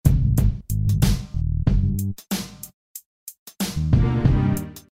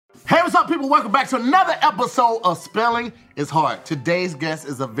Hey, what's up, people? Welcome back to another episode of Spelling is Hard. Today's guest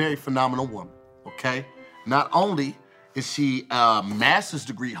is a very phenomenal woman, okay? Not only is she a master's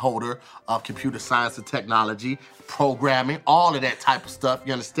degree holder of computer science and technology, programming, all of that type of stuff,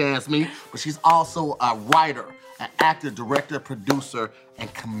 you understand me? But she's also a writer, an actor, director, producer,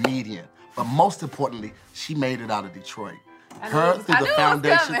 and comedian. But most importantly, she made it out of Detroit. Her, through the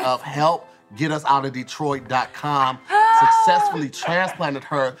foundation of HelpGetUsOutOfDetroit.com, successfully transplanted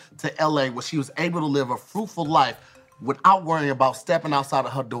her to LA where she was able to live a fruitful life without worrying about stepping outside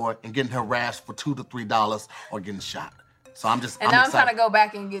of her door and getting harassed for $2 to $3 or getting shot. So I'm excited. I'm trying to go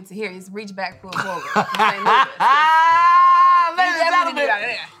back and get to here. It's reach back, pull forward. Ladies and gentlemen,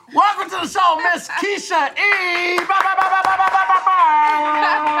 welcome to the show, Miss Keisha E.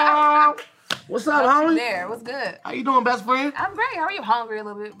 What's up, homie? There, what's good? How you doing, best friend? I'm great. How are you? Hungry a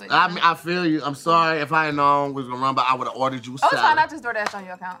little bit, but I feel you. I'm sorry if I had known we was gonna run, but I would have ordered you. Oh, it's fine. I just DoorDash on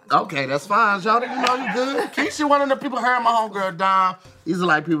your account. Okay, that's fine, y'all. You know you good. Keisha, one of the people heard my homegirl Dom. These are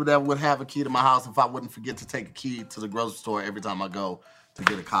like people that would have a key to my house if I wouldn't forget to take a key to the grocery store every time I go to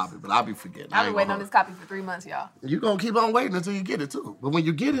get a copy. But I'll be forgetting. I've been waiting on this copy for 3 months, y'all. You gonna keep on waiting until you get it too. But when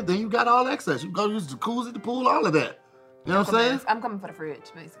you get it, then you got all access. You go use the jacuzzi, the pool, all of that. You know what I'm saying? I'm coming for the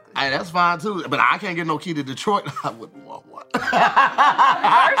fridge, basically. Hey, that's fine too. But I can't get no key to Detroit. I wouldn't want one. First of all,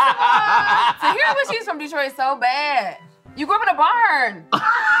 to hear what she's from Detroit so bad. You grew up in a barn.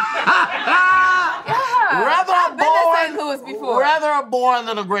 Rather I've been to St. Louis before. Rather a barn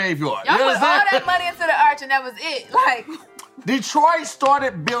than a graveyard. Y'all you put all that money into the arch and that was it. Like, Detroit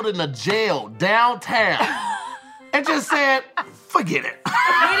started building a jail downtown and just said, forget it.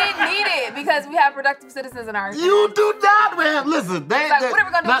 we didn't need it because we have productive citizens in our city. You do not, man. Listen, what are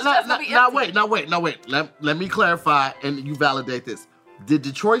we gonna do? Wait. Let me clarify and you validate this. Did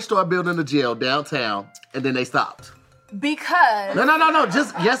Detroit start building a jail downtown and then they stopped? Because No.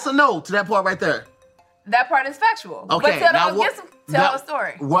 Just yes or no to that part right there. That part is factual. Okay. But tell the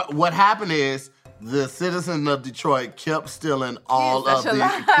story. What happened is the citizens of Detroit kept stealing all of the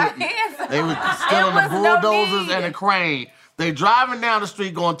equipment. They were stealing the bulldozers and the crane. They driving down the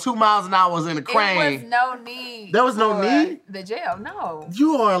street going 2 miles an hour in a crane. There was no need. There was no need? The jail, no.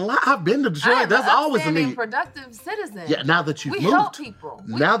 You are alive. I've been to Detroit. That's always a need. Productive citizen. Yeah, now that you've moved. We help people.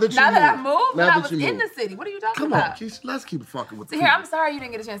 Now that I moved, when I was in the city. What are you talking about? Come on, Keisha, let's keep it funky with See, here, I'm sorry you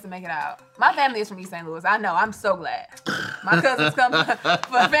didn't get a chance to make it out. My family is from East St. Louis. I know. I'm so glad. My cousins come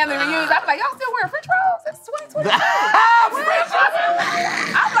for family reunions. I'm like, y'all still wearing French rolls? It's 2022.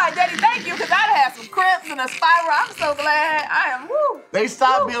 I'm like, Daddy, thank you, because I'd have some crimps and a spiral. I'm so glad. I am, woo. They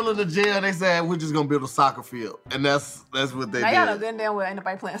stopped building the jail. They said, we're just going to build a soccer field. And that's what they did. Y'all know good and damn well ain't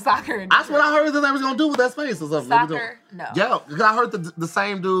nobody playing soccer. That's what I heard that they was going to do with that space or something. Soccer? No. Yeah, because I heard the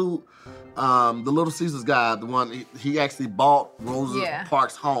same dude, the Little Caesars guy, the one, he actually bought Rosa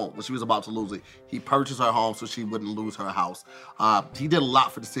Parks' home when she was about to lose it. He purchased her home so she wouldn't lose her house. He did a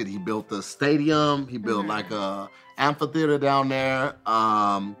lot for the city. He built the stadium. He built like a amphitheater down there.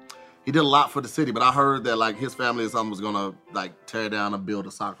 He did a lot for the city, but I heard that like his family or something was gonna like tear down and build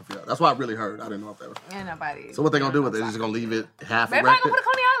a soccer field. That's what I really heard. I didn't know if that was. Ain't nobody. So what they gonna do with it? They're just gonna leave it half erected? They're probably gonna put a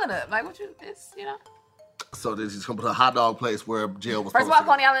Coney Island up. Like what it's. So they're just gonna put a hot dog place where jail was. First of all,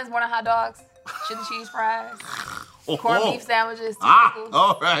 Coney Island is more than hot dogs. Chili cheese fries, corned beef sandwiches.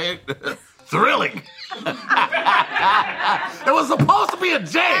 All right. Thrilling. It was supposed to be a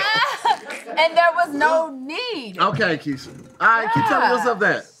jail. And there was no need. Okay, Keisha. All right, keep telling yourself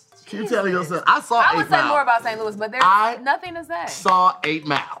that. Keep telling yourself. I would say more about St. Louis, but there's nothing to say. Saw 8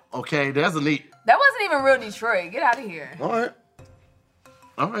 Mile. Okay, there's a need. That wasn't even real Detroit. Get out of here.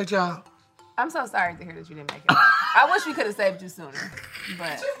 All right, y'all. I'm so sorry to hear that you didn't make it. I wish we could have saved you sooner,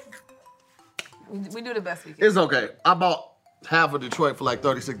 but we do the best we can. It's okay. I bought half of Detroit for like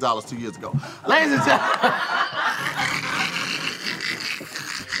 $36 2 years ago. Ladies and gentlemen.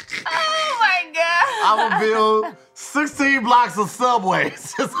 Oh my God. I'm gonna build 16 blocks of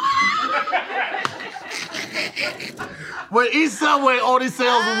subways. When each subway only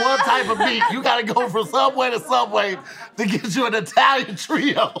sells one type of meat, you gotta go from subway to subway to get you an Italian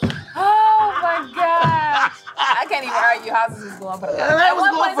trio. Oh my God. I can't even argue houses was going for the low. At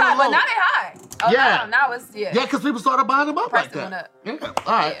one point in time, but now they high. Oh, yeah. Now it's, Yeah, because people started buying them up price like that. Went up. Yeah,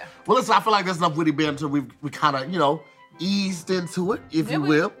 all right. Yeah. Well, listen, I feel like there's enough witty banter. We kind of, eased into it, if you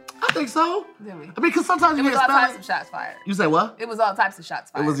will. I think so. Did we? I mean, because sometimes you hear hear spelling. It was all types of shots fired. You say what? It was all types of shots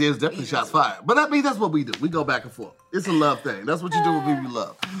fired. It was definitely shots fired. But I mean, that's what we do. We go back and forth. It's a love thing. That's what you do with people you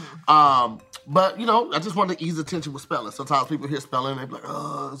love. But, I just wanted to ease the tension with spelling. Sometimes people hear spelling and they be like,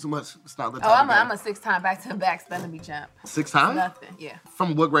 oh, too much. It's not the time. I'm a 6-time back-to-back spelling bee champ. 6 times? Nothing, yeah.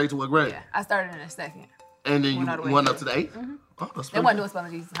 From what grade to what grade? Yeah, I started in a second. And then you Went all the way went up through. to the 8? Oh, that's They pretty wasn't doing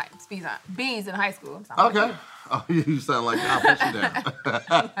spelling bees in high school. Okay. Oh, you sound like I'll put you down.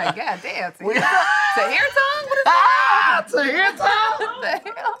 Like, God damn. To hear tongue? What is To hear that? What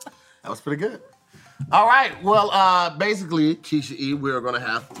the hell? That was pretty good. All right. Well, basically, Keisha E, we're going to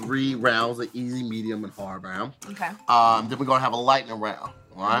have 3 rounds, an easy, medium, and hard round. Okay. Then we're going to have a lightning round.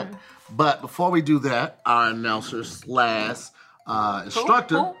 All right. But before we do that, our announcer slash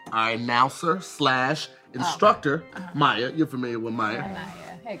instructor, Who? our announcer slash instructor, Maya, you're familiar with Maya. Yeah.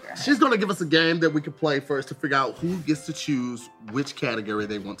 Hey, girl. She's going to give us a game that we can play first to figure out who gets to choose which category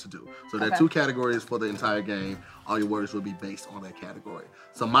they want to do. So there are 2 categories for the entire game. All your words will be based on that category.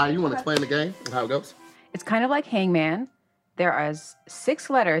 So Maya, you want to explain the game and how it goes? It's kind of like Hangman. There are 6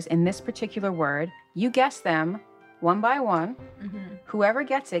 letters in this particular word. You guess them one by one. Whoever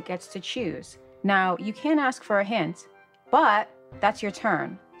gets it gets to choose. Now, you can ask for a hint, but that's your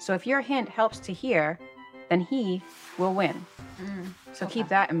turn. So if your hint helps to hear, then he will win. So keep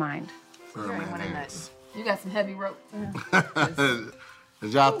that in mind. You ain't winning nothing. You got some heavy rope.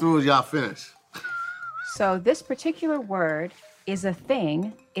 Is y'all through or y'all finished? So this particular word is a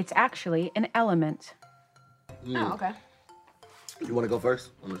thing. It's actually an element. Oh, okay. You want to go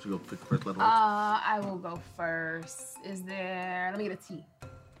first? I'll let you go pick the first letter. I will go first. Is there... Let me get a T.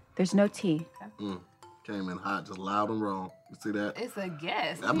 There's no T. Came in hot, just loud and wrong. You see that? It's a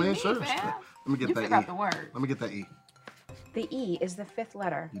guess. I mean, sure. Fam? Let me get You that figure out E. the word. Let me get that E. The E is the 5th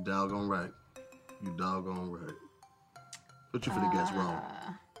letter. You doggone right. You doggone right. What you finna guess wrong?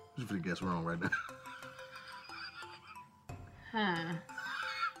 What you finna guess wrong right now? I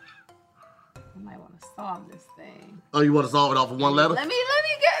might want to solve this thing. Oh, you want to solve it off of one letter? Let me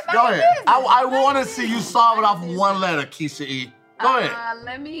get my Go ahead. business. I want to see you solve it off of one letter, Keisha E. Go ahead.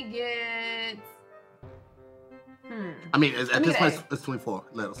 Let me get... I mean, at me this get point, A. it's 24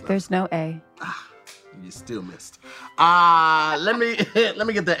 letters. There's no A. You still missed. Let me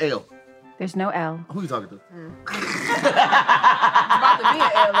get the L. There's no L. Who you talking to? About to be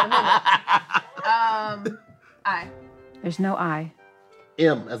an L in a minute. I. There's no I.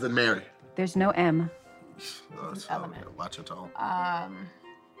 M as in Mary. There's no M. Element. Watch your tone.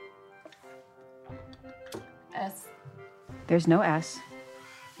 S. There's no S.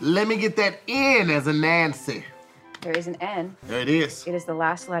 Let me get that N as in Nancy. There is an N. There it is. It is the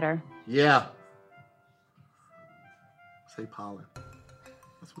last letter. Yeah. Say pollen.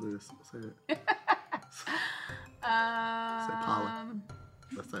 That's what it is. Say it. Say pollen.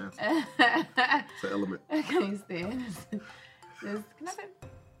 That's the answer. It's an element. I can't stand this. Can I say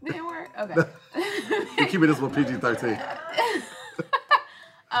the N-word? Okay. You keep it this one PG-13.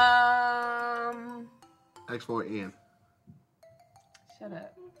 Ask for an N. Shut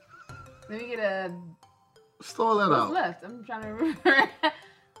up. Let me get a... Just throw that What's out. left? I'm trying to remember.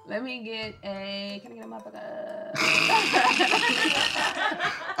 Let me get a... Can I get a motherfucker?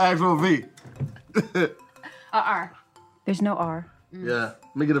 Ask for a V. R. There's no R. Yeah.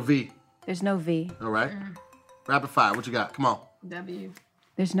 Let me get a V. There's no V. All right. Rapid fire. What you got? Come on. W.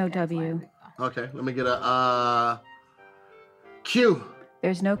 There's no W. Okay. Let me get a Q.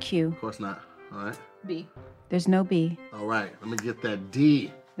 There's no Q. Of course not. All right. B. There's no B. All right. Let me get that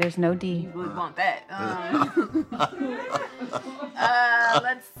D. There's no D. You would want that.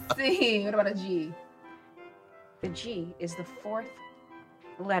 Let's see. What about a G? The G is the 4th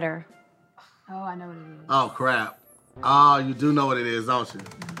letter. Oh, I know what it is. Oh, crap. Oh, you do know what it is, don't you?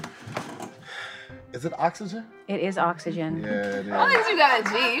 Is it oxygen? It is oxygen. Yeah, it At least you got a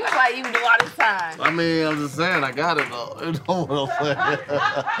G. You was like, you do all this time. I mean, I'm just saying, I got it though. You know what I'm saying?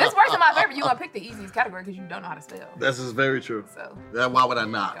 This works in my favor. You gonna pick the easiest category because you don't know how to spell. This is very true. So, Why would I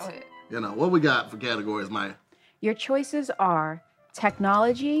not? go ahead. You know, what we got for categories, Maya? Your choices are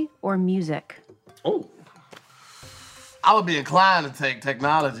technology or music. Oh. I would be inclined to take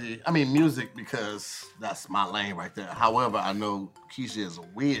music, because that's my lane right there. However, I know Keisha is a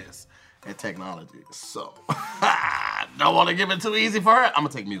whiz at technology, so don't want to give it too easy for her. I'm gonna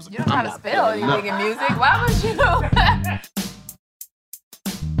take music. You don't know how to spell. You making music. Why would you?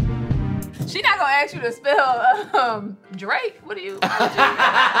 She not gonna ask you to spell Drake. Why would you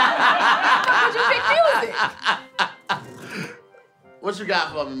pick music? What you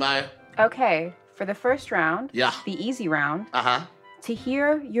got for me, Maya? Okay, for the first round, Yeah. the easy round, Uh-huh. to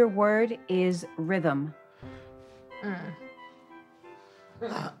hear your word is rhythm.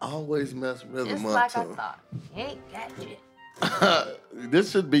 I always mess rhythm Just up like I too. thought. Ain't got shit.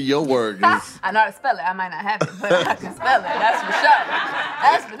 This should be your word. This, I know how to spell it. I might not have it, but I can spell it. That's for sure.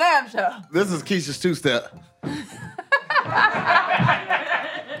 That's for damn sure. this is Keisha's 2-step.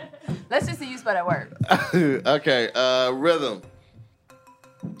 Let's just see you spell that word. Okay, rhythm.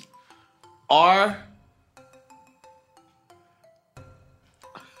 R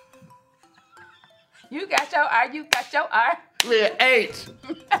You got your R, you got your R. Yeah, H.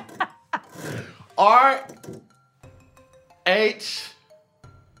 R. H.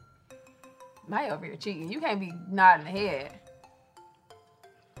 My over here cheating. You can't be nodding the head.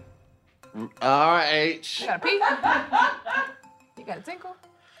 R. H. You got a pee? You got a tinkle?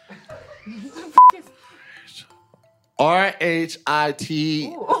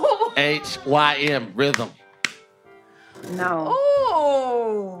 RHITHYM. Rhythm. No.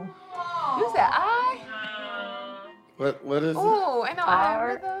 Ooh. You said I? What is it? Ooh, ain't no I in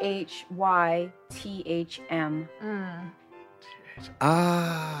rhythm. RHYTHM.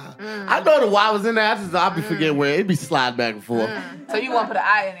 I know the Y was in there. I'll be forgetting where it be sliding back and forth. So you want to put an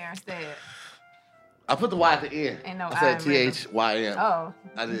I in there instead? I put the Y at the end. Ain't no I said I in rhythm. THYM. Oh.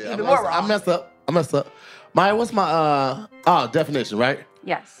 I did. Even more wrong. I messed up. Maya, what's my definition, right?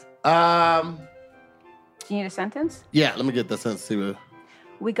 Yes. Do you need a sentence? Yeah, let me get the sentence too.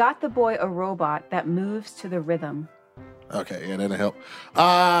 We got the boy a robot that moves to the rhythm. Okay, yeah, that'll help.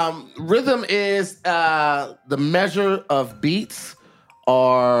 Rhythm is the measure of beats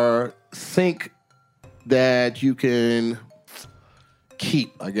or sync that you can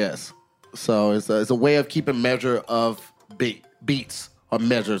keep, I guess. So it's a way of keeping measure of beats or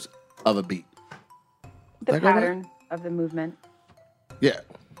measures of a beat. The That go right? pattern of the movement. Yeah.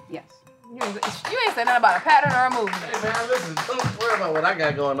 Yes. You ain't said nothing about a pattern or a movement. Hey man, listen, don't worry about what I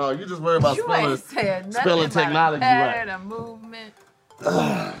got going on. You just worry about You ain't said nothing spelling about technology a pattern right. or movement.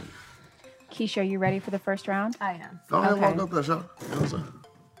 Keisha, you ready for the first round? I am. Go ahead and Okay. walk up there, Sean. You know what I'm saying?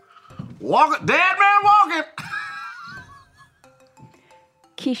 Walk it, dead man walking.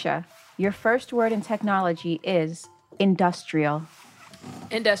 Keisha, your first word in technology is industrial.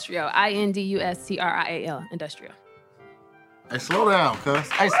 Industrial. INDUSTRIAL. Industrial. Hey, slow down, cuz.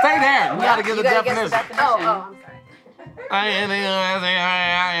 Hey, stay there. We gotta get the definition. I'm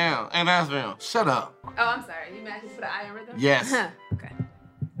sorry. Industrial. Shut up. Oh, I'm sorry. You matched for the I in rhythm? Yes.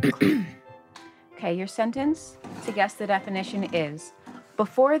 Okay. Okay, your sentence to guess the definition is: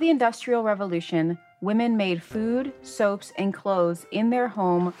 before the Industrial Revolution, women made food, soaps, and clothes in their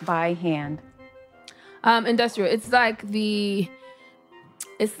home by hand. Industrial. It's like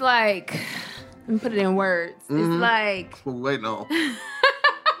let me put it in words. It's like, Wait, no.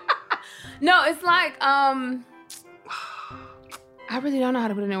 no, it's like, I really don't know how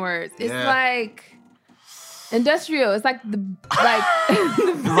to put it in words. It's Yeah. like industrial. It's like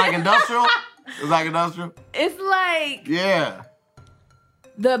It's like industrial? It's like industrial? it's like Yeah.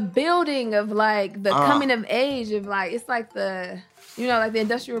 the building of like the coming of age of like, it's like the, like the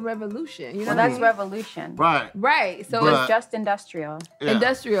Industrial Revolution. You know Well, what I that's mean? Mm. revolution. Right. Right. So But- It's just industrial. Yeah.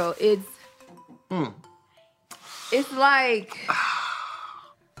 industrial. It's it's like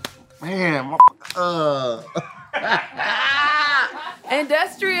Man,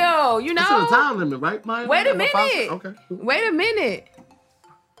 industrial. You It's in the know. time limit, right, Maya? Wait a About 5 minute. seconds? Okay. Wait a minute.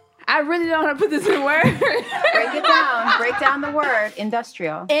 I really don't know how to put this in words. Break it down. Break down the word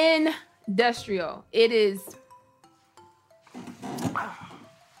industrial. Industrial. It is.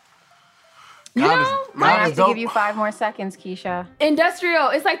 You God is- know, I God have is to give dope. you 5 more seconds, Keisha. industrial.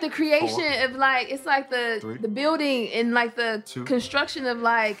 It's like the creation 4, of like. It's like 3, the building and like the 2, construction of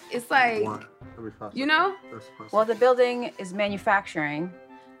like. It's like. Every 5 You know? seconds. Well, the building is manufacturing.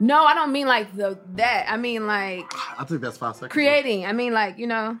 No, I don't mean like that. I mean like I think that's 5 seconds. creating. I mean like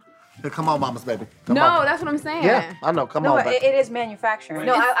Hey, come on, mama's baby. Come No, on. that's what I'm saying. Yeah, I know. Come No, on, but baby. it is manufacturing.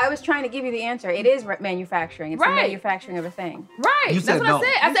 No, I was trying to give you the answer. It is manufacturing. It's the Right. manufacturing of a thing. Right. You That's said what no. I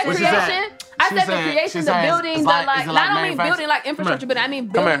said. I said What she creation. said? I She said the said- creation, she the said building, it's the like- like. is it Not like only manufacturing? building like Come infrastructure, here. but I mean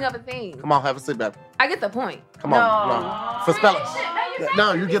Come building here. of a thing. Come on, have a seat, baby. I get the point. Come on. No. Come on. For spelling.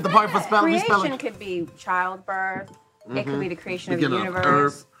 No, you get the part for spelling. We Creation spelling. could be childbirth. It could be the creation of the Beginning of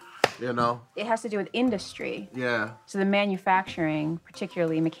universe. Earth. You know. It has to do with industry. Yeah. So the manufacturing,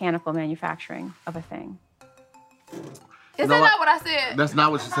 particularly mechanical manufacturing of a thing. Is know that what? not what I said? That's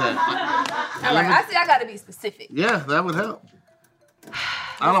not what you said. All right, I see. I gotta be specific. Yeah, that would help.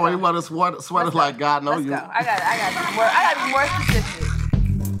 I don't know why you want to sweat it like God know Let's you. go. I gotta be more specific.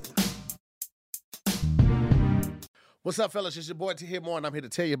 What's up, fellas? It's your boy T here more, and I'm here to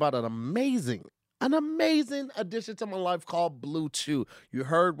tell you about an amazing addition to my life called Blue Chew. You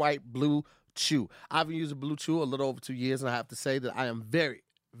heard right, Blue Chew. I've been using Blue Chew a little over 2 years, and I have to say that I am very,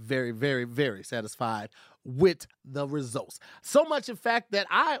 very, very, very satisfied with the results. So much, in fact, that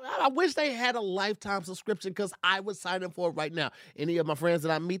I wish they had a lifetime subscription because I would sign up for it right now. Any of my friends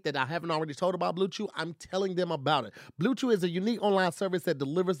that I meet that I haven't already told about Blue Chew, I'm telling them about it. Blue Chew is a unique online service that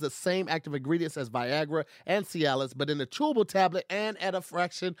delivers the same active ingredients as Viagra and Cialis, but in a chewable tablet and at a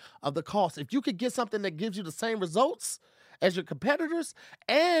fraction of the cost. If you could get something that gives you the same results as your competitors,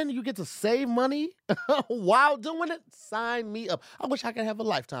 and you get to save money while doing it. Sign me up. I wish I could have a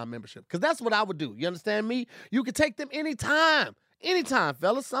lifetime membership because that's what I would do. You understand me? You can take them anytime. Anytime,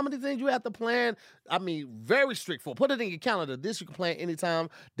 fellas. Some of the things you have to plan, very strict for. Put it in your calendar. This you can plan anytime,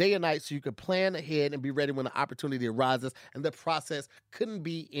 day or night, so you can plan ahead and be ready when the opportunity arises. And the process couldn't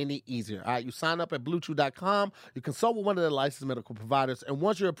be any easier. All right, you sign up at BlueChew.com. You consult with one of the licensed medical providers. And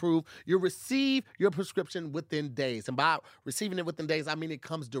once you're approved, you'll receive your prescription within days. And by receiving it within days, I mean it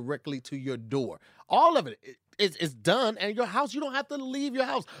comes directly to your door. All of it. It's done, and your house, you don't have to leave your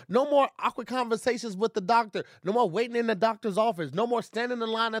house. No more awkward conversations with the doctor. No more waiting in the doctor's office. No more standing in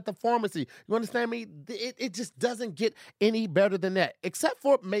line at the pharmacy. You understand me? It just doesn't get any better than that, except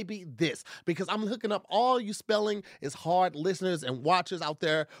for maybe this, because I'm hooking up all you spelling is hard listeners and watchers out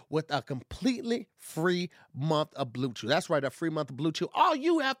there with a completely free month of Blue Chew. That's right, a free month of Blue Chew. All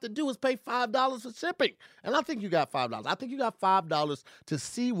you have to do is pay $5 for shipping, and I think you got $5. I think you got $5 to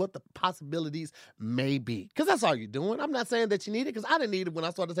see what the possibilities may be, because that's all you're doing. I'm not saying that you need it, because I didn't need it when I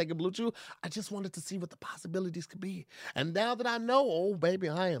started taking Blue Chew. I just wanted to see what the possibilities could be. And now that I know, oh, baby,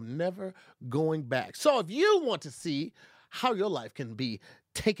 I am never going back. So if you want to see how your life can be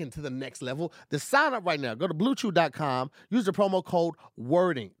taken to the next level, then sign up right now. Go to BlueChew.com. Use the promo code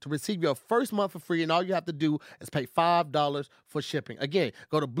WORDING to receive your first month for free, and all you have to do is pay $5 for shipping. Again,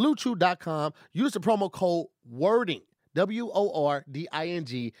 go to BlueChew.com. Use the promo code WORDING.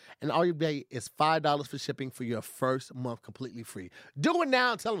 WORDING, and all you pay is $5 for shipping for your first month completely free. Do it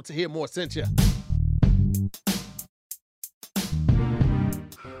now and tell them to hear more sent you.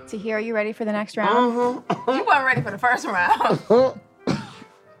 Tahir, are you ready for the next round? You weren't ready for the first round. Don't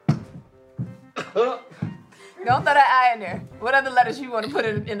throw that I in there. What other letters you want to put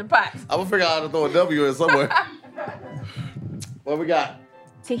in the pot? I'm gonna figure out how to throw a W in somewhere. What we got?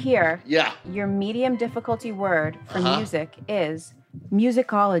 Tahir, Yeah. your medium difficulty word for music is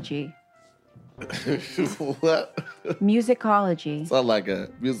musicology. What? Musicology. Sound like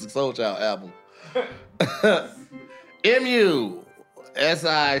a Music Soul Child album. MUSIC.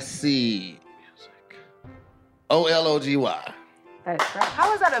 OLOGY. That is correct.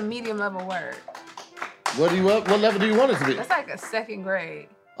 How is that a medium level word? What level do you want it to be? That's like a second grade.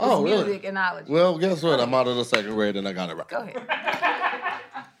 Oh, It's really? music and knowledge. Well, guess what? I'm out of the second grade and I got it right. Go ahead.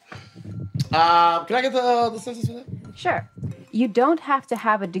 Can I get the sentence for that? Sure. You don't have to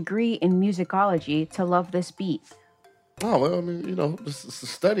have a degree in musicology to love this beat. Oh, well, I mean, it's a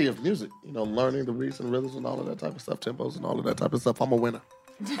study of music. Learning the beats and rhythms and all of that type of stuff, tempos and all of that type of stuff. I'm a winner.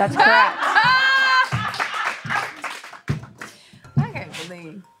 That's correct. I can't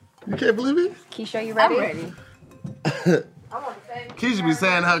believe. You can't believe me? Keisha, you ready? I'm ready. I want the same. Keisha be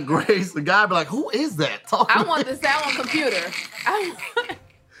saying her grace. The guy be like, who is that? Talking I want the sound on computer.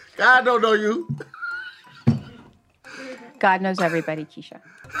 God don't know you. God knows everybody, Keisha.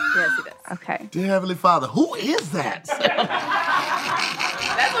 Yes, he does. Okay. Dear Heavenly Father, who is that? That's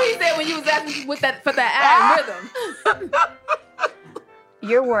what he said when you was asking for that rhythm.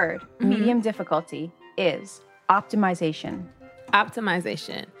 Your word, medium difficulty, is optimization.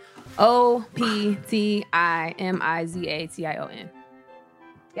 Optimization. OPTIMIZATION.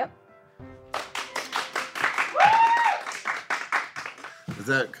 Yep. Is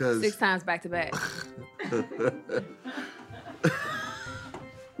that because 6 times back to back.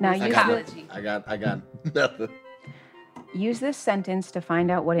 Now use Psychology. I got nothing. Use this sentence to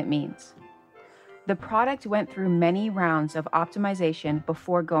find out what it means. The product went through many rounds of optimization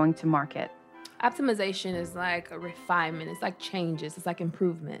before going to market. Optimization is like a refinement. It's like changes. It's like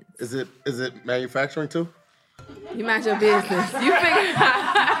improvements. Is it manufacturing too? You mind your business. You figure it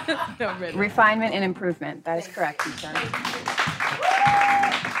out. No, really. Refinement and improvement. That is correct, Keisha.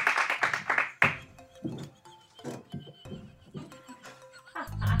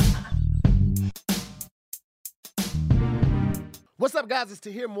 What's up, guys? It's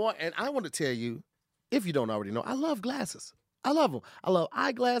To Hear More, and I want to tell you, if you don't already know, I love glasses. I love them. I love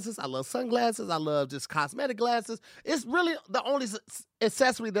eyeglasses. I love sunglasses. I love just cosmetic glasses. It's really the only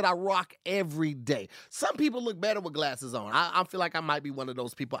accessory that I rock every day. Some people look better with glasses on. I feel like I might be one of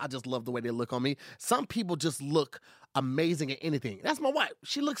those people. I just love the way they look on me. Some people just look amazing at anything. That's my wife.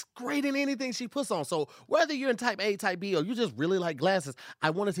 She looks great in anything she puts on. So whether you're in type A, type B, or you just really like glasses, I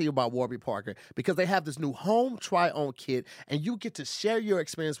want to tell you about Warby Parker because they have this new home try-on kit, and you get to share your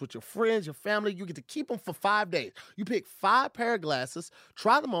experience with your friends, your family. You get to keep them for 5 days. You pick 5 pair of glasses,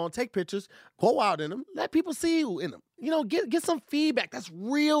 try them on, take pictures, go out in them, let people see you in them. Get some feedback. That's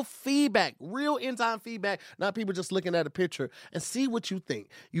real feedback, real in-time feedback, not people just looking at a picture, and see what you think.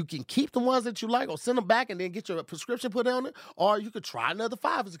 You can keep the ones that you like or send them back and then get your prescription put on it, or you could try another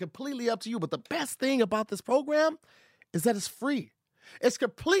 5. It's completely up to you. But the best thing about this program is that it's free. It's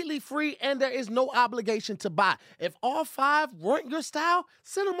completely free, and there is no obligation to buy. If all 5 weren't your style,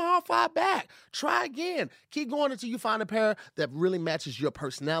 send them all 5 back. Try again. Keep going until you find a pair that really matches your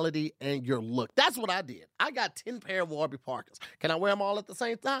personality and your look. That's what I did. I got 10 pair of Warby Parkers. Can I wear them all at the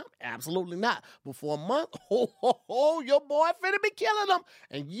same time? Absolutely not. But for a month, your boy finna be killing them.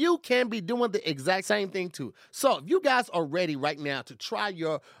 And you can be doing the exact same thing too. So if you guys are ready right now to try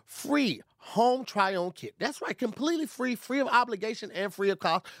your free home try-on kit. That's right, completely free of obligation and free of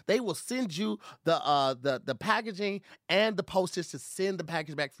cost. They will send you the packaging and the postage to send the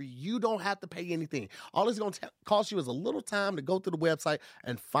package back for you. You don't have to pay anything. All it's going to cost you is a little time to go to the website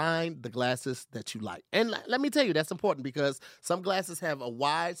and find the glasses that you like. And let me tell you, that's important because some glasses have a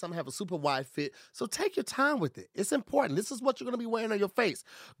wide, some have a super wide fit. So take your time with it. It's important. This is what you're going to be wearing on your face.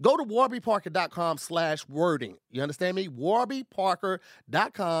 Go to warbyparker.com/wording. You understand me?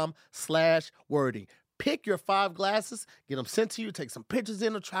 warbyparker.com/wording. Pick your 5 glasses, get them sent to you, take some pictures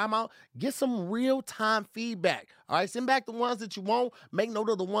in or try them out, get some real-time feedback. All right, send back the ones that you want, make note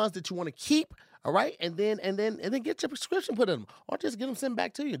of the ones that you want to keep. All right, and then get your prescription put in them, or just get them sent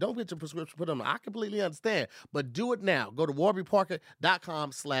back to you. Don't get your prescription put in them. I completely understand, but do it now. Go to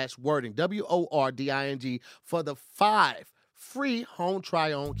warbyparker.com/wording, WORDING, for the 5 free home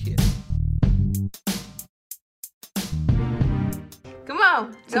try-on kits. Come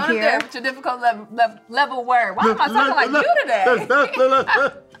on, go up there with your difficult level word. Why am I talking like you today?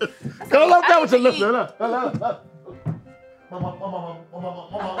 Go up there with your lip.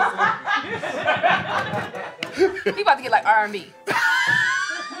 He about to get like R&B.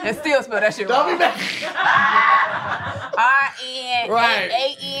 And still spell that shit wrong. Don't be mad. R-N, Right.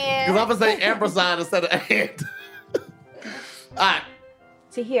 A-N. Because I'm going to say ampersand instead of and. All right.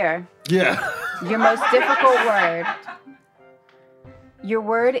 Tahir, Yeah. your most difficult word. Your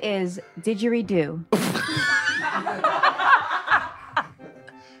word is didgeridoo.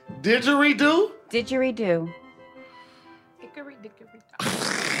 Didgeridoo? Didgeridoo. Dickory, dickory.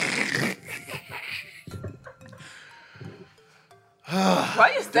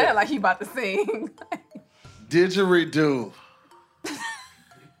 Why you standing like he about to sing? Didgeridoo. You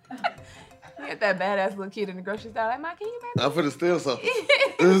get that badass little kid in the grocery store like, Ma, can you make I'm finna steal something.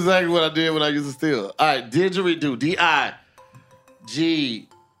 This is exactly what I did when I used to steal. All right, didgeridoo.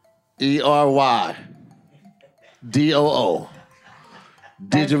 D-I-G-E-R-Y-D-O-O.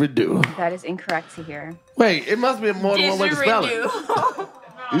 Didgeridoo. That is incorrect, Tahir. Wait, it must be more than one way to spell it. Didgeridoo.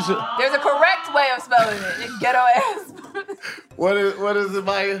 You should. There's a correct way of spelling it. You ghetto ass. What is it,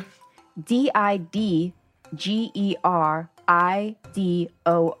 Maya? Didgeridoo.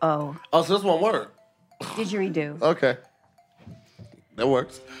 Oh, so it's one word. Didgeridoo. Okay. That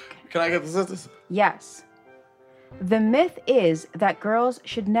works. Can I get the sisters? Yes. The myth is that girls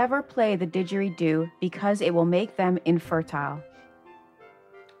should never play the didgeridoo because it will make them infertile.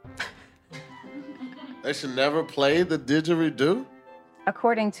 They should never play the didgeridoo?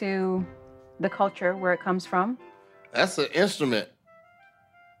 According to the culture where it comes from. That's an instrument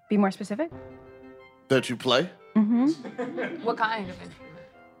Be more specific. that you play. Mm-hmm. What kind of instrument?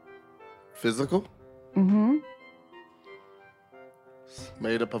 Physical. Mm-hmm. It's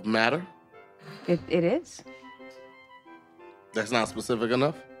made up of matter. It is. That's not specific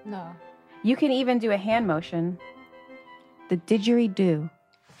enough. No. You can even do a hand motion. The didgeridoo.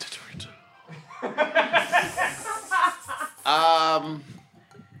 Didgeridoo.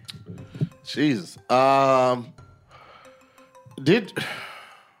 Jesus.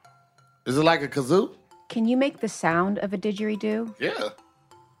 Is it like a kazoo? Can you make the sound of a didgeridoo? Yeah.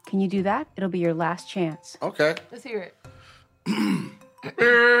 Can you do that? It'll be your last chance. Okay. Let's hear it.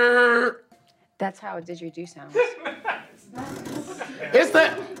 That's how a didgeridoo sounds. It's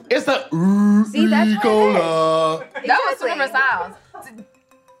the See, that's what it That was two different sounds.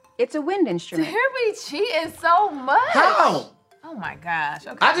 It's a wind instrument. Tahir be cheating so much. How? Oh my gosh.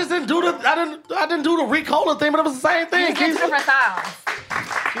 Okay. I just didn't do the Ricola thing, but it was the same You thing. just did two different sounds.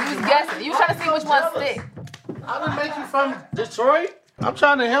 You was guessing. You was trying to see which one stick. I didn't make you from Detroit. I'm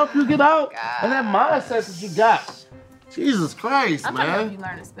trying to help you get out. And that mindset that you got. Jesus Christ, I'm trying to help man. you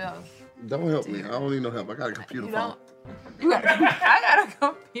learn to spell. Don't help me. I don't need no help. I got a computer You phone. don't. I got a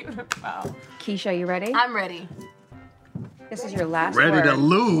computer phone. Keisha, you ready? I'm ready. This is your last Ready word. to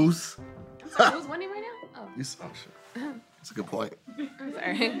lose. I'm sorry, who's winning right now? Oh, You saw shit. That's a good point. I'm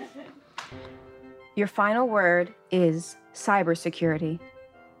sorry. Your final word is cybersecurity.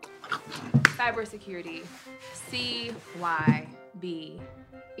 Cybersecurity. C-Y-B-E-R.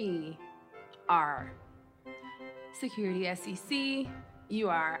 Security. S-E-C-U-R-I-T-Y.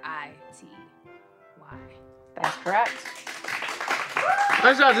 That's correct.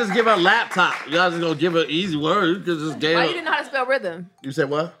 Why y'all just give her a laptop? Y'all just gonna give her an easy word. You could just Why you didn't know how to spell rhythm? You said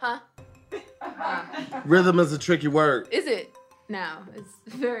what? Huh? Rhythm is a tricky word. Is it? No, it's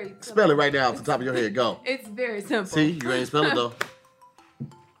very simple. Spell it right now off the top of your head. Go. It's very simple. See, you ain't spell it though.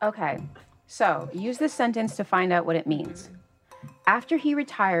 Okay, so use this sentence to find out what it means. After he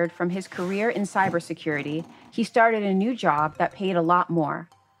retired from his career in cybersecurity, he started a new job that paid a lot more: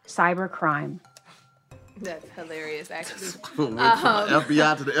 cybercrime. That's hilarious, actually. Went from the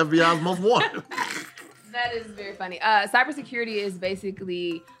FBI to the FBI's most wanted. That is very funny. Cybersecurity is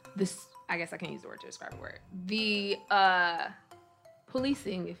basically this. I guess I can't use the word to describe a word. The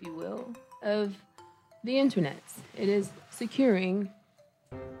policing, if you will, of the internet. It is securing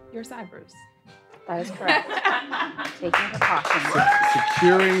your cybers. That is correct. Taking precautions.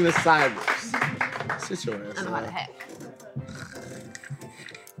 Securing the cybers. Sit your ass I know how to down. hack.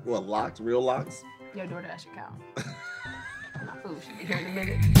 What, locks? Real locks? Your DoorDash account. My food should be here in a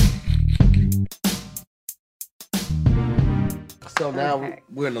minute. So now Okay.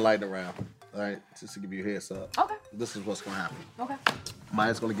 we're in the lightning round. All right, just to give you a heads up. Okay. This is what's gonna happen. Okay.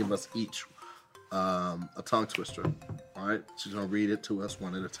 Maya's gonna give us each a tongue twister. All right, she's gonna read it to us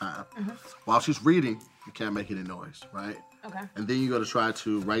one at a time. While she's reading, you can't make any noise, right? Okay. And then you're gonna try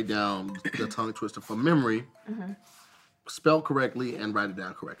to write down the tongue twister from memory, spell correctly, and write it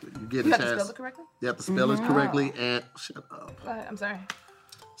down correctly. You get You a have to chance. spell it correctly? You have to spell it correctly and shut up. Go ahead. I'm sorry.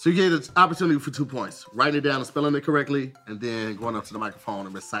 So you get an opportunity for 2 points. Writing it down and spelling it correctly, and then going up to the microphone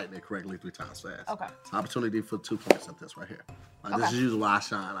and reciting it correctly 3 times fast. Okay. It's an opportunity for 2 points at this right here. Like, This Okay. is usually why I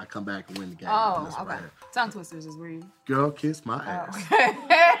shine. I come back and win the game. Oh, This okay. right here. Tongue twisters is where you. Girl, kiss my ass. Okay.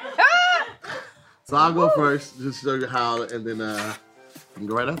 So I'll go first, just show you how, and then you can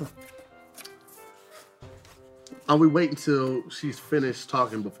go right after. And we wait until she's finished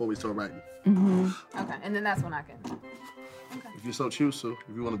talking before we start writing. Okay. And then that's when I can. If you so choose to,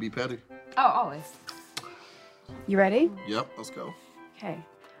 if you want to be petty. Oh, always. You ready? Yep, let's go. Okay.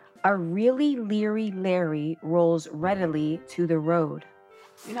 A really leery Larry rolls readily to the road.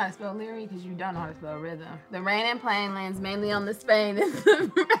 You know how to spell Leary because you don't know how to spell rhythm. The rain and plain lands mainly on the Spain and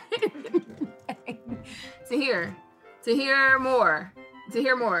the rain. To hear more.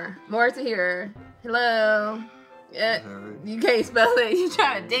 More to hear. Hello. Yeah, you can't spell it. You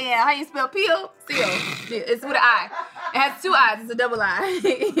trying to damn. How you spell peel? Seal. It's with an I. It has 2 I's. It's a double I.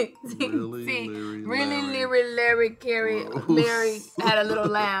 Really, Larry, Larry, Carey. Gross. Larry had a little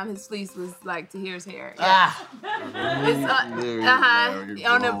lamb. His fleece was like Tahir's hair. Yeah. Ah. It's Larry,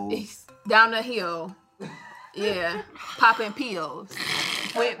 on gross. the down the hill. Yeah, popping pills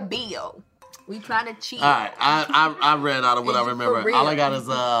with Bill. We trying to cheat. All right, I read out of what I For remember. real. All I got is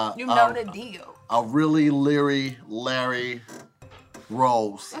You know the deal. a really leery Larry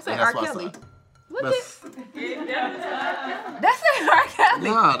Rose. That's And like R. what I Kelly. said. Look That's, at that's like R. Kelly.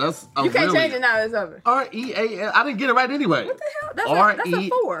 nah, that's a You can't really, change it now. It's over. R-E-A-L. I didn't get it right anyway. What the hell? That's a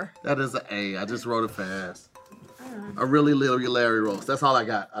 4. That is an A. I just wrote it fast. A really leery Larry Rose. That's all I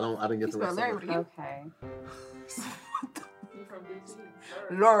got. I didn't get You the spell rest Larry of with it. a U. Okay.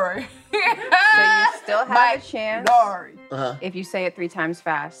 Lori. So you still have a chance Lori. Uh-huh. if you say it 3 times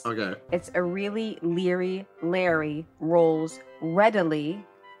fast. Okay. It's a really leery Larry rolls readily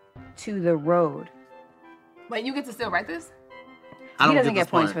to the road. Wait, you get to still write this? I He don't doesn't this get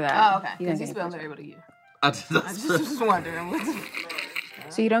points point. for that. Oh, okay. He Because doesn't you get spell points Larry with a U. I I just was wondering. What the-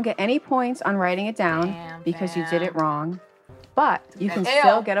 So you don't get any points on writing it down Damn, because you did fam. it wrong. But you That can L.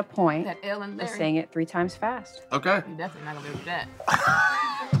 still get a point That L and for Larry. saying it 3 times fast. Okay. You definitely not gonna be able to do that.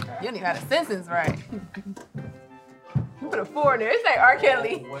 You don't even have a sentence right. You put a 4 in there. It say R.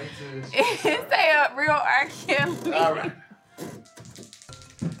 Kelly. It say a real R. Kelly. All right.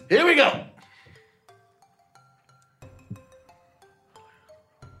 Here we go.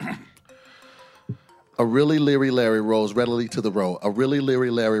 A really leery Larry rolls readily to the road. A really leery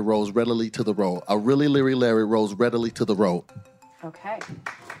Larry rolls readily to the road. A really leery Larry rolls readily to the road. Okay.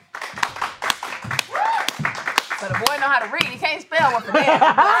 But the boy know how to read. He can't spell one for me.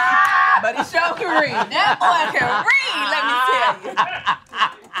 But he sure can read. That boy can read, let me tell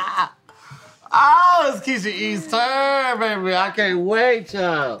you. Oh, it's Keisha E's turn, baby. I can't wait,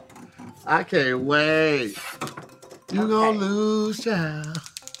 child. I can't wait. You gonna lose, child.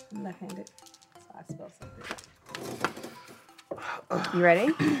 I'm left-handed, so I spell something. You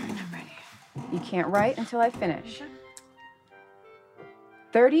ready? I'm ready. You can't write until I finish.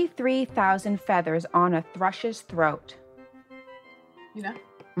 33,000 feathers on a thrush's throat. You know?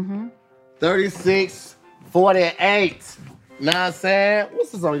 Mm-hmm. 36, 48. Know what I'm saying?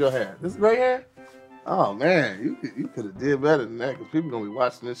 What's this on your hair? This gray hair? Oh, man. You could have did better than that because people going to be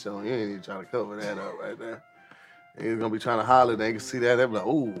watching this show. You ain't even trying to cover that up right there. They're gonna be trying to holler. They can see that. They'll be like,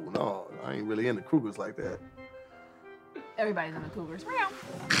 "Oh no, I ain't really into Cougars like that." Everybody's in the Cougars.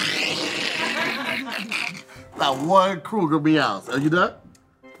 Not one Kruger meows. Are you done?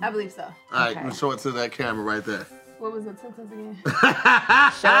 I believe so. All right, Okay. let's show it to that camera right there. What was the sentence again? Show it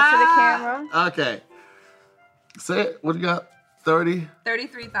to the camera. Okay. Say it. What you got? 30?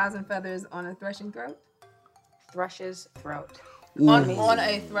 33,000 feathers on a threshing throat. Thrush's throat. On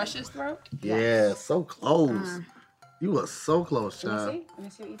a thrush's throat? Yeah, so close. You were so close, Let me child. see. Let me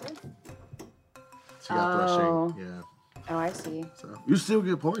see what you did. She got Oh. threshing. Yeah. Oh, I see. So you still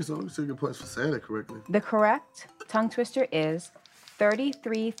get points, though. You still get points for saying it correctly. The correct tongue twister is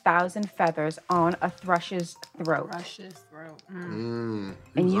 33,000 feathers on a thrush's throat. Thrush's throat. Mm.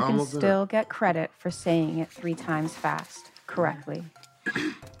 And was you can almost there. still get credit for saying it 3 times fast correctly.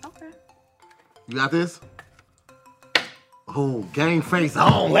 Okay. You got this? Oh, game face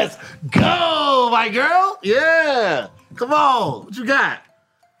on. Let's go, my girl. Yeah. Come on. What you got?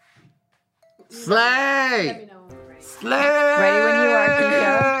 Slay. Let me know when we're ready. Slay. Ready when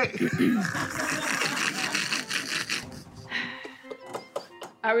you are,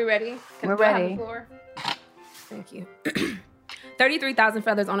 Are we ready? We're do I have the ready. floor? Thank you. 33,000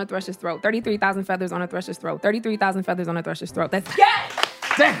 feathers on a thrush's throat. 33,000 feathers on a thrush's throat. 33,000 feathers on a thrush's throat. That's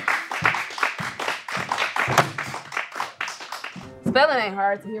Damn. spelling ain't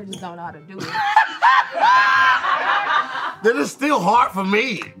hard to hear. Just don't know how to do it. That is still hard for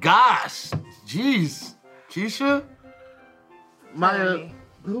me. Gosh. Jeez. Keisha? Maya,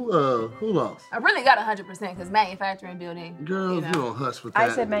 who lost? I really got 100% because manufacturing building. Girl, you know. don't hush with that.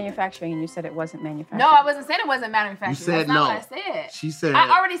 I said manufacturing and you said it wasn't manufacturing. No, I wasn't saying it wasn't manufacturing. You said That's not no. what I said. She said.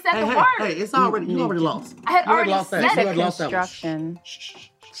 I already said the word. Hey, it's already. You already lost. I had You already lost that. said You it. had lost that one. Construction.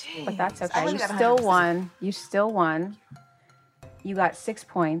 But that's I okay. really You got still 100%. won. You still won. You got 6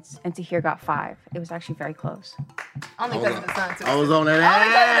 points, and Tahir got 5. It was actually very close. Only because of the sun. I was on that Only ass,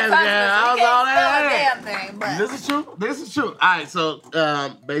 because of the sun. girl. I was on that ass. Damn thing, but This is true. This is true. All right, so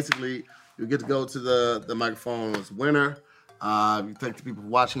basically, you get to go to the microphone as winner. You thank the people for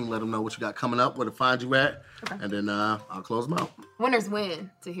watching. Let them know what you got coming up, where to find you at, and then I'll close them out. winners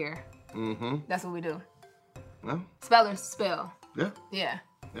win to hear. Mm-hmm. That's what we do. Well, Spellers spell. yeah. Yeah.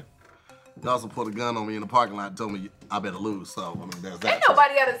 You also put a gun on me in the parking lot and told me I better lose. So, I mean, there's that. Ain't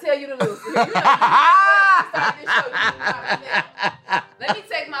nobody got to tell you to lose. You know, you started this show, you know. Let me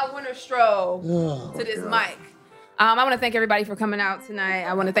take my winner stroll to this mic. I want to thank everybody for coming out tonight.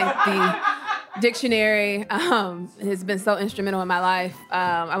 I want to thank the dictionary. It has been so instrumental in my life.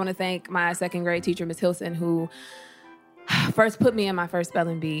 I want to thank my second grade teacher, Miss Hilson, who first put me in my first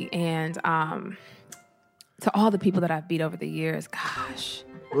spelling bee. And to all the people that I've beat over the years, gosh.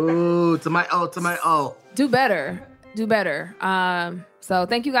 Ooh, to my O. Do better. So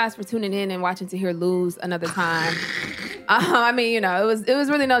thank you guys for tuning in and watching Tahir lose another time. I mean, you know, it was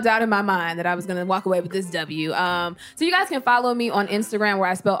really no doubt in my mind that I was gonna walk away with this W. So you guys can follow me on Instagram where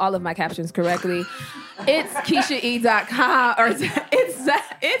I spell all of my captions correctly. It's KeishaE.com or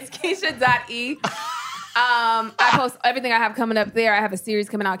it's Keisha.e. I post everything I have coming up there. I have a series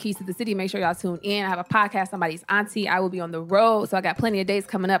coming out, Keys to the City. Make sure y'all tune in. I have a podcast, Somebody's Auntie. I will be on the road, so I got plenty of dates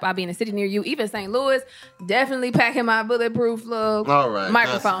coming up. I'll be in a city near you, even St. Louis. Definitely packing my bulletproof little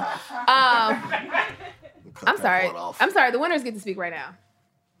microphone. I'm sorry. The winners get to speak right now.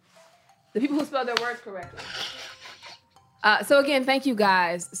 The people who spell their words correctly. So again, thank you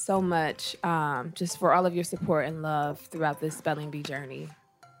guys so much just for all of your support and love throughout this spelling bee journey.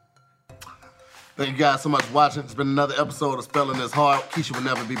 Thank you guys so much for watching. It's been another episode of Spelling is Hard. Keisha will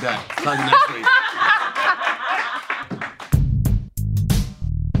never be back. Talk to you next week.